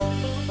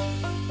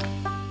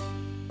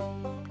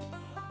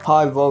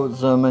Hi, Robert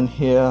Zimmerman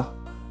here,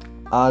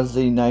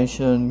 RZ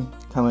Nation,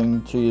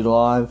 coming to you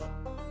live.